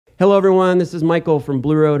Hello everyone, this is Michael from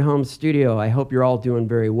Blue Road Home Studio. I hope you're all doing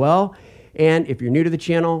very well. And if you're new to the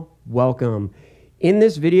channel, welcome. In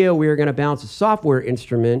this video, we are going to bounce a software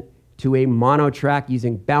instrument to a mono track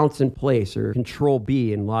using bounce in place or Control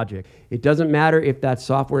B in Logic. It doesn't matter if that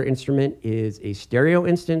software instrument is a stereo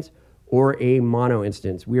instance or a mono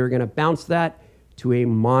instance. We are going to bounce that to a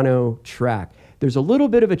mono track. There's a little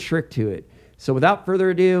bit of a trick to it. So without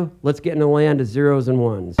further ado, let's get in the land of zeros and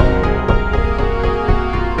ones.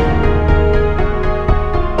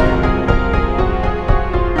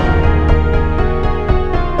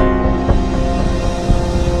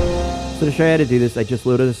 So to show you how to do this, I just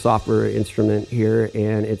loaded a software instrument here,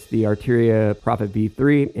 and it's the Arturia Prophet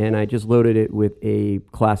V3, and I just loaded it with a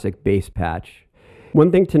classic bass patch.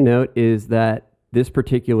 One thing to note is that this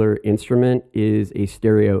particular instrument is a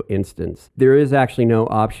stereo instance. There is actually no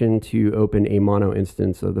option to open a mono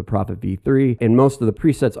instance of the Prophet V3, and most of the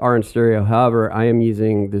presets are in stereo. However, I am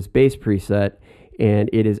using this bass preset, and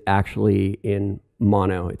it is actually in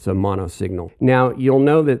mono. It's a mono signal. Now, you'll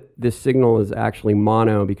know that this signal is actually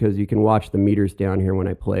mono because you can watch the meters down here when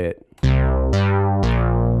I play it.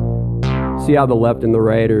 See how the left and the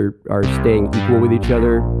right are staying equal with each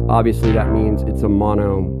other? Obviously, that means it's a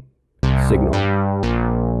mono signal.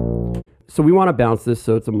 So we want to bounce this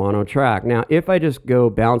so it's a mono track. Now, if I just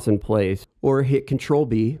go bounce in place or hit Control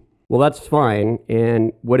B, well, that's fine.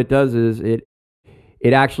 And what it does is it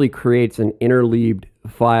actually creates an interleaved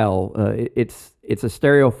file. It's a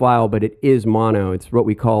stereo file, but it is mono. It's what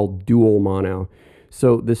we call dual mono.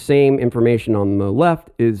 So the same information on the left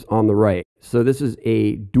is on the right. So this is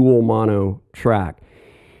a dual mono track.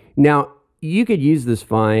 Now, you could use this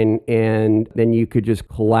fine, and then you could just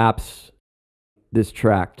collapse this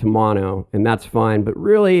track to mono, and that's fine. But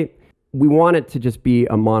really, we want it to just be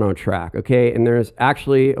a mono track, okay? And there's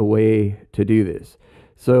actually a way to do this.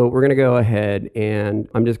 So we're going to go ahead, and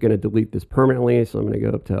I'm just going to delete this permanently. So I'm going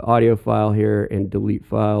to go up to audio file here and delete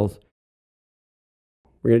files.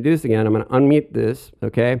 We're going to do this again. I'm going to unmute this,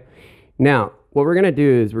 okay? Now, what we're going to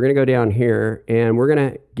do is we're going to go down here, and we're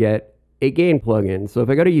going to get a gain plugin. So if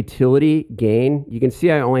I go to utility, gain, you can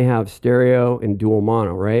see I only have stereo and dual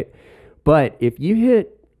mono, right? But if you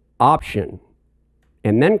hit option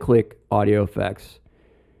and then click audio effects,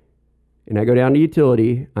 and I go down to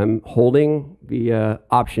utility, I'm holding the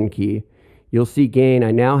option key, you'll see gain.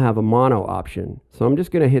 I now have a mono option. So I'm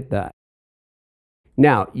just going to hit that.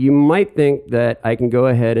 Now, you might think that I can go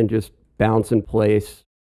ahead and just bounce in place,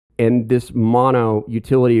 and this mono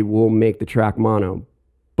utility will make the track mono,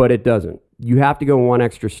 but it doesn't. You have to go one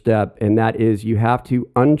extra step, and that is you have to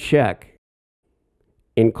uncheck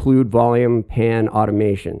include volume pan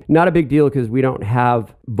automation. Not a big deal because we don't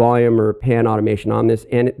have volume or pan automation on this.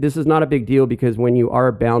 And this is not a big deal because when you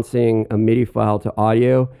are bouncing a MIDI file to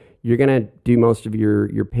audio, you're going to do most of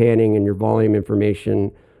your panning and your volume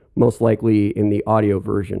information most likely in the audio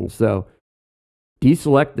version. So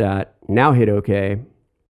deselect that, now hit OK.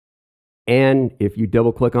 And if you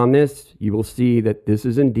double click on this, you will see that this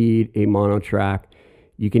is indeed a mono track.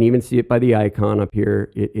 You can even see it by the icon up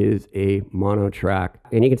here. It is a mono track.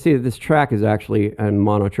 And you can see that this track is actually a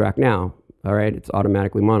mono track now. All right, it's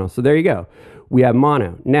automatically mono. So there you go. We have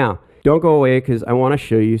mono. Now, don't go away because I want to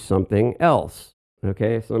show you something else.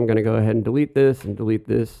 Okay, so I'm going to go ahead and delete this and delete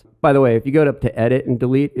this. By the way, if you go up to edit and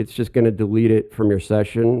delete, it's just going to delete it from your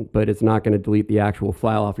session, but it's not going to delete the actual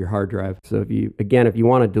file off your hard drive. So if you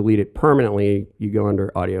want to delete it permanently, you go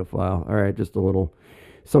under audio file. All right, just a little,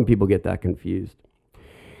 some people get that confused.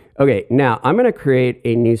 Okay, now I'm going to create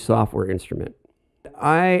a new software instrument.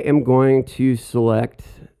 I am going to select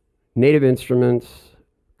Native Instruments,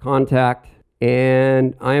 Kontakt,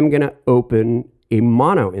 and I am going to open a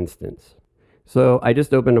mono instance. So I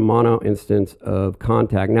just opened a mono instance of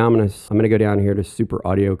Kontakt. Now I'm going to go down here to Super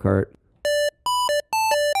Audio Cart.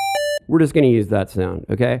 We're just going to use that sound,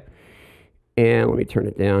 okay? And let me turn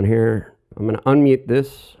it down here. I'm going to unmute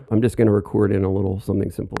this. I'm just going to record in a little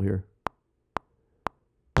something simple here.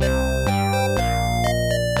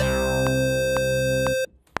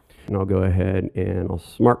 And I'll go ahead and I'll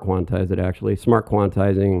smart quantize it actually. Smart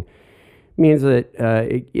quantizing means that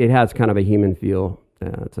it has kind of a human feel.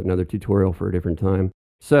 It's another tutorial for a different time.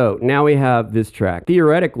 So now we have this track.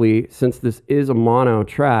 Theoretically, since this is a mono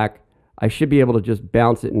track, I should be able to just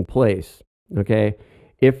bounce it in place, okay?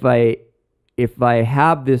 If I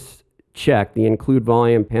have this checked, the include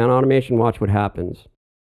volume pan automation, watch what happens.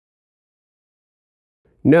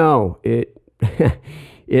 No, it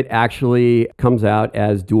it actually comes out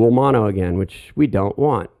as dual mono again, which we don't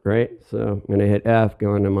want, right? So I'm going to hit F,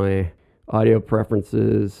 go into my audio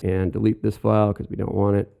preferences and delete this file because we don't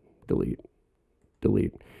want it.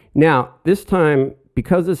 Delete. Now, this time,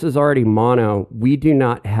 because this is already mono, we do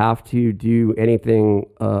not have to do anything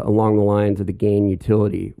along the lines of the gain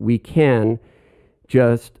utility. We can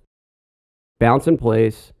just bounce in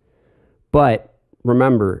place, but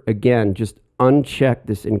remember, again, just uncheck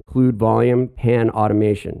this include volume pan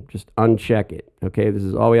automation. Just uncheck it, okay? This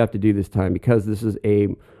is all we have to do this time because this is a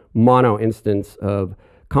mono instance of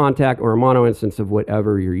Kontakt or a mono instance of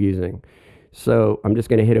whatever you're using. So I'm just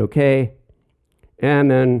gonna hit okay, and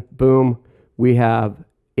then boom, we have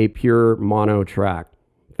a pure mono track.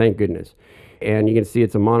 Thank goodness. And you can see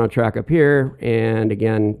it's a mono track up here, and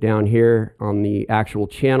again down here on the actual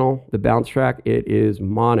channel, the bounce track, it is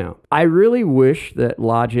mono. I really wish that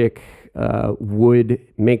Logic would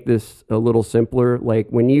make this a little simpler. Like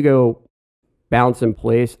when you go bounce in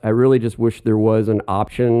place, I really just wish there was an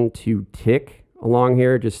option to tick along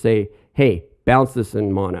here, just say, hey, bounce this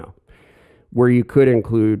in mono, where you could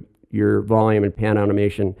include your volume and pan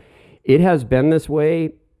automation. It has been this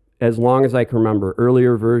way as long as I can remember,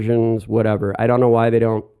 earlier versions, whatever. I don't know why they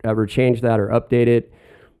don't ever change that or update it.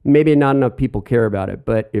 Maybe not enough people care about it,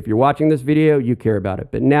 but if you're watching this video, you care about it.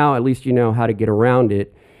 But now at least you know how to get around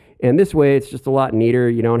it. And this way, it's just a lot neater.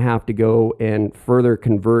 You don't have to go and further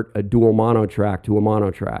convert a dual mono track to a mono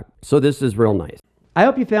track. So this is real nice. I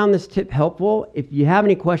hope you found this tip helpful. If you have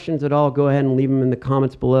any questions at all, go ahead and leave them in the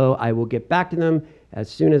comments below. I will get back to them as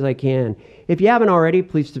soon as I can. If you haven't already,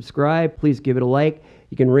 please subscribe. Please give it a like.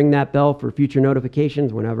 You can ring that bell for future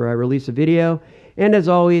notifications whenever I release a video. And as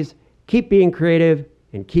always, keep being creative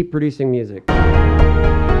and keep producing music.